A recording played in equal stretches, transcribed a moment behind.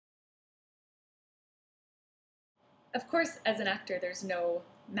Of course, as an actor, there's no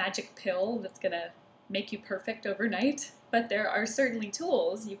magic pill that's going to make you perfect overnight, but there are certainly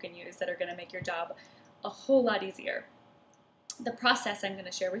tools you can use that are going to make your job a whole lot easier. The process I'm going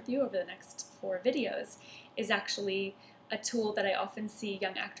to share with you over the next 4 videos is actually a tool that I often see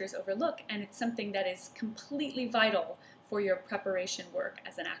young actors overlook, and it's something that is completely vital for your preparation work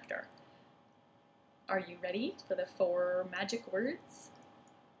as an actor. Are you ready for the 4 magic words?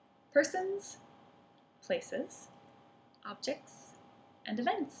 Persons, places, objects, and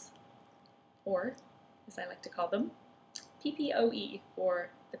events, or, as I like to call them, PPOE, or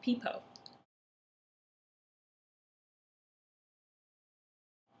the PPO.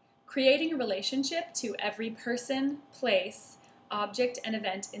 Creating a relationship to every person, place, object, and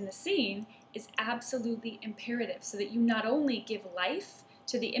event in the scene is absolutely imperative so that you not only give life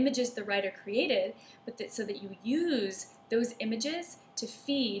to the images the writer created, but so that you use those images to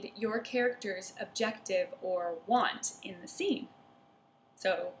feed your character's objective or want in the scene.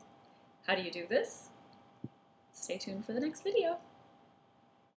 So, how do you do this? Stay tuned for the next video.